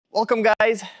Welcome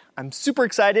guys, I'm super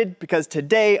excited because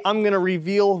today I'm gonna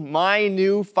reveal my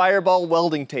new Fireball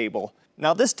welding table.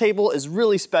 Now this table is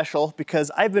really special because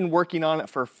I've been working on it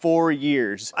for 4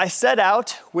 years. I set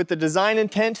out with the design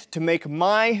intent to make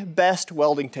my best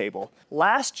welding table.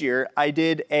 Last year I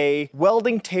did a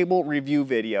welding table review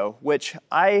video, which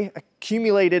I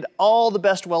accumulated all the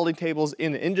best welding tables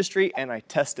in the industry and I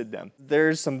tested them.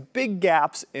 There's some big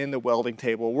gaps in the welding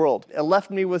table world. It left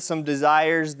me with some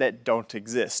desires that don't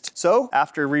exist. So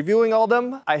after reviewing all of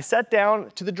them, I sat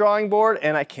down to the drawing board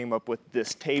and I came up with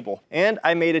this table. And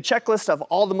I made a checklist of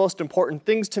all the most important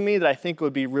things to me that I think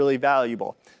would be really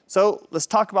valuable. So let's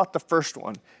talk about the first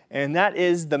one, and that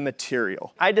is the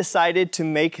material. I decided to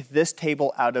make this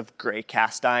table out of gray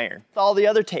cast iron. All the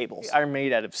other tables are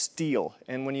made out of steel,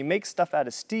 and when you make stuff out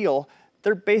of steel,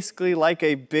 they're basically like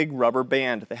a big rubber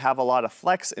band. They have a lot of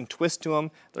flex and twist to them.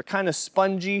 They're kind of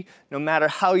spongy. No matter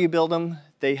how you build them,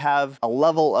 they have a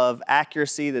level of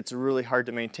accuracy that's really hard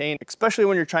to maintain, especially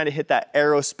when you're trying to hit that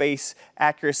aerospace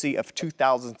accuracy of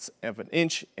 0.02 of an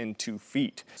inch in 2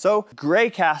 feet. So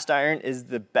gray cast iron is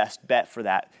the best bet for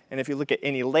that. And if you look at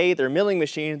any lathe or milling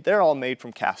machine, they're all made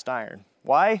from cast iron.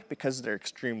 Why? Because they're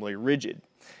extremely rigid.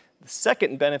 The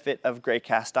second benefit of gray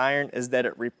cast iron is that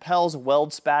it repels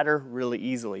weld spatter really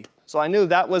easily. So I knew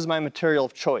that was my material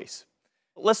of choice.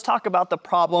 Let's talk about the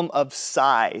problem of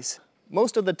size.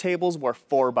 Most of the tables were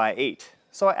 4x8.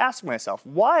 So I asked myself,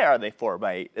 why are they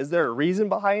 4x8? Is there a reason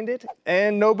behind it?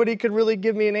 And nobody could really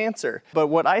give me an answer. But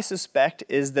what I suspect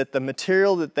is that the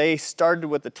material that they started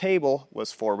with the table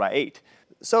was 4x8.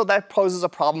 So that poses a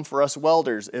problem for us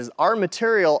welders, is our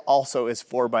material also is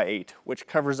 4x8, which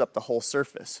covers up the whole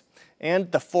surface.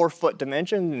 And the 4-foot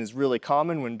dimension is really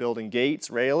common when building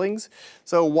gates, railings.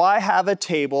 So why have a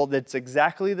table that's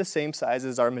exactly the same size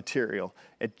as our material?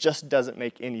 It just doesn't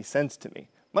make any sense to me.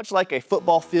 Much like a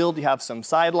football field, you have some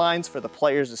sidelines for the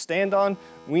players to stand on.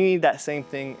 We need that same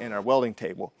thing in our welding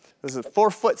table. This is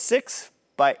 4'6"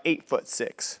 by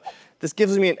 8'6". This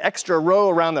gives me an extra row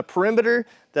around the perimeter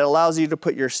that allows you to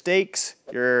put your stakes,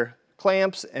 your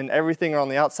clamps, and everything on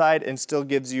the outside, and still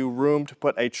gives you room to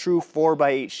put a true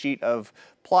 4x8 sheet of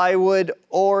plywood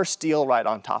or steel right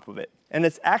on top of it. And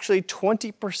it's actually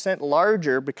 20%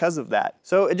 larger because of that.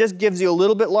 So it just gives you a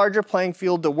little bit larger playing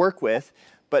field to work with,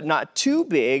 but not too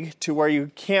big to where you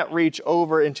can't reach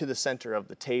over into the center of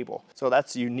the table. So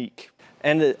that's unique.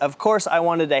 And of course, I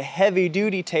wanted a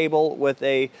heavy-duty table with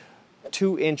a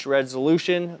 2-inch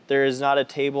resolution. There is not a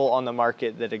table on the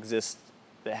market that exists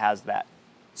that has that.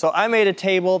 So I made a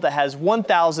table that has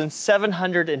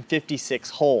 1,756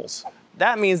 holes.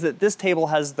 That means that this table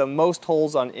has the most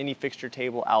holes on any fixture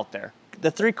table out there.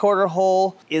 The 3/4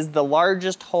 hole is the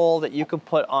largest hole that you can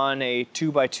put on a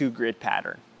 2x2 grid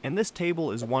pattern. And this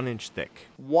table is 1 inch thick.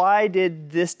 Why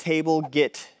did this table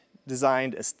get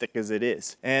designed as thick as it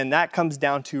is? And that comes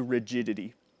down to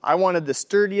rigidity. I wanted the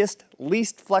sturdiest,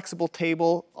 least flexible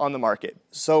table on the market.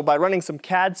 So by running some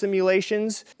CAD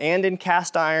simulations and in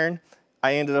cast iron,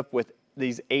 I ended up with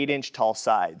these 8-inch tall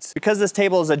sides. Because this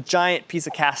table is a giant piece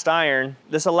of cast iron,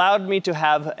 this allowed me to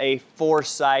have a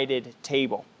 4-sided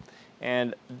table.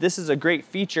 And this is a great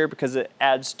feature because it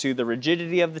adds to the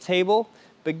rigidity of the table,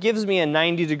 but gives me a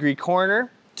 90-degree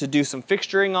corner to do some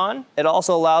fixturing on. It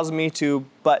also allows me to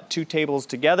butt 2 tables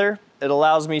together. It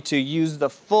allows me to use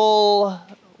the full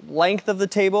length of the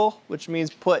table, which means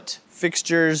put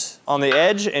fixtures on the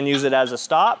edge and use it as a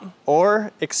stop,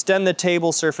 or extend the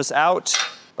table surface out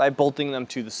by bolting them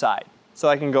to the side. So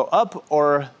I can go up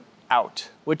or out,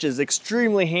 which is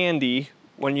extremely handy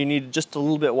when you need just a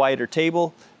little bit wider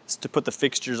table to put the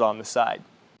fixtures on the side.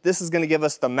 This is going to give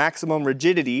us the maximum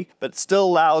rigidity, but still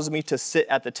allows me to sit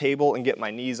at the table and get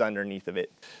my knees underneath of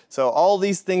it. So all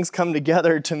these things come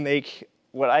together to make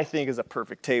what I think is a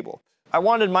perfect table. I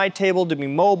wanted my table to be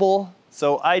mobile,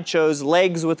 so I chose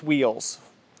legs with wheels.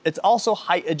 It's also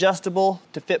height adjustable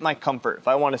to fit my comfort, if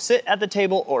I want to sit at the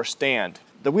table or stand.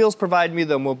 The wheels provide me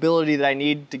the mobility that I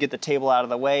need to get the table out of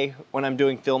the way when I'm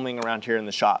doing filming around here in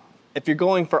the shop. If you're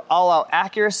going for all-out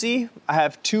accuracy, I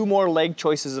have 2 more leg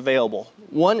choices available.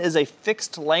 One is a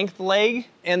fixed length leg,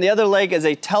 and the other leg is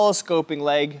a telescoping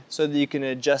leg so that you can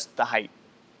adjust the height.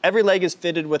 Every leg is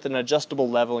fitted with an adjustable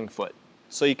leveling foot,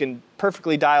 so you can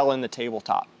perfectly dial in the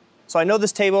tabletop. So I know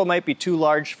this table might be too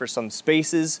large for some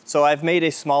spaces, so I've made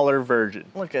a smaller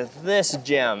version. Look at this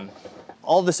gem.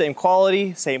 All the same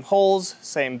quality, same holes,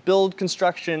 same build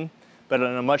construction, but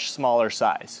in a much smaller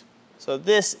size. So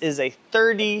this is a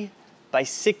 30 by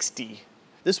 60.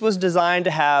 This was designed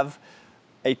to have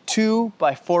a 2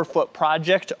 by 4 foot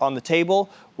project on the table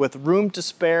with room to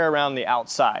spare around the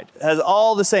outside. It has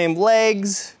all the same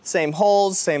legs, same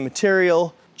holes, same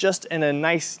material, just in a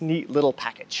nice, neat little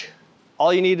package.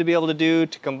 All you need to be able to do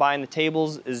to combine the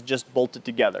tables is just bolt it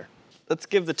together. Let's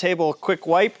give the table a quick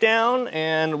wipe down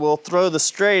and we'll throw the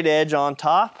straight edge on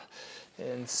top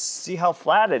and see how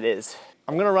flat it is.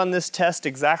 I'm gonna run this test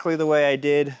exactly the way I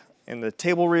did in the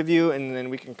table review, and then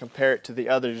we can compare it to the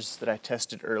others that I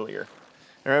tested earlier.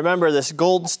 And remember, this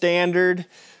gold standard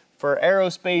for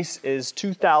aerospace is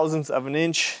 2/1000ths of an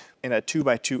inch in a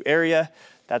 2x2 area.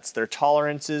 That's their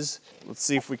tolerances. Let's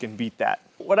see if we can beat that.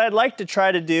 What I'd like to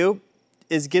try to do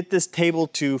is get this table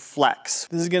to flex.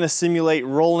 This is gonna simulate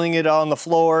rolling it on the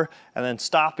floor and then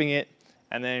stopping it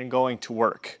and then going to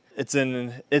work. It's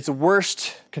in its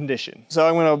worst condition. So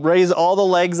I'm gonna raise all the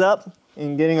legs up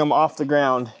and getting them off the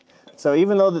ground. So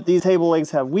even though that these table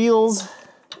legs have wheels,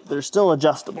 they're still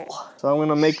adjustable. So I'm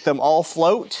gonna make them all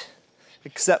float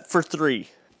except for 3.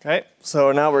 Okay,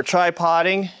 so now we're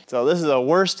tripoding. So this is a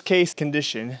worst case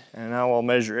condition, and now we'll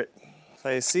measure it. So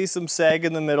I see some sag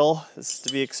in the middle. This is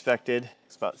to be expected.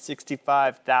 It's about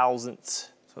 65/1000ths.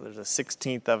 So there's a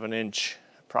 1/16 of an inch,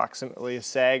 approximately a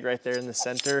sag right there in the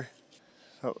center.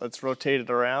 So let's rotate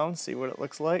it around, see what it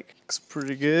looks like. Looks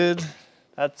pretty good.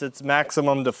 That's its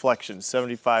maximum deflection,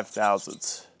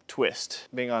 75/1000ths. Twist,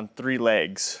 being on 3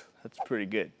 legs. That's pretty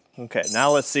good. Okay,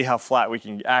 now let's see how flat we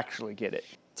can actually get it.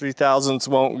 3/1000ths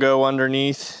won't go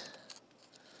underneath.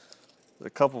 There's a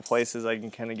couple places I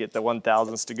can kind of get the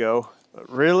 1/1000ths to go. But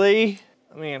really,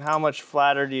 I mean, how much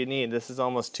flatter do you need? This is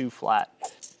almost too flat.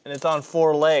 And it's on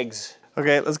 4 legs.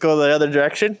 Okay, let's go the other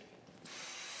direction.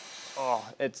 Oh,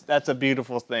 that's a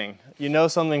beautiful thing. You know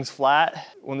something's flat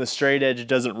when the straight edge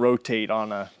doesn't rotate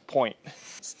on a point.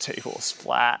 This table is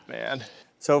flat, man.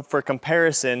 So for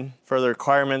comparison, for the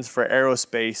requirements for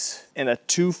aerospace, in a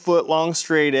 2-foot long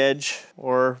straight edge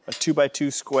or a 2x2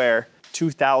 square,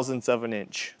 2/1000ths of an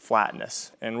inch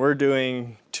flatness. And we're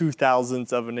doing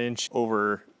 2/1000ths of an inch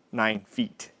over 9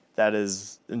 feet. That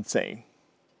is insane.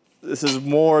 This is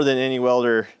more than any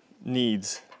welder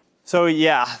needs. So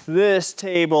yeah, this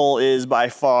table is by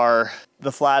far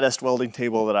the flattest welding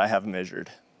table that I have measured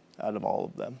out of all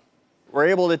of them. We're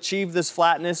able to achieve this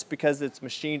flatness because it's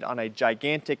machined on a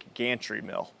gigantic gantry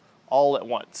mill all at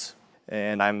once.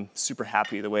 And I'm super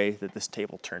happy the way that this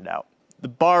table turned out. The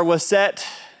bar was set,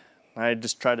 I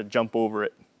just tried to jump over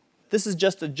it. This is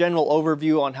just a general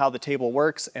overview on how the table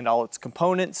works and all its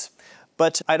components.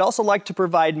 But I'd also like to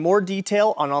provide more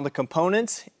detail on all the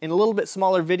components in a little bit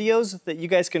smaller videos that you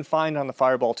guys can find on the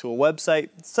Fireball Tool website,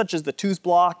 such as the tooth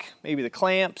block, maybe the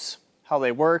clamps, how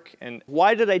they work, and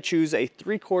why did I choose a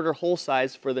 3/4 hole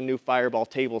size for the new Fireball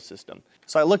table system.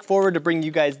 So I look forward to bringing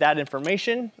you guys that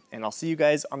information, and I'll see you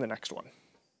guys on the next one.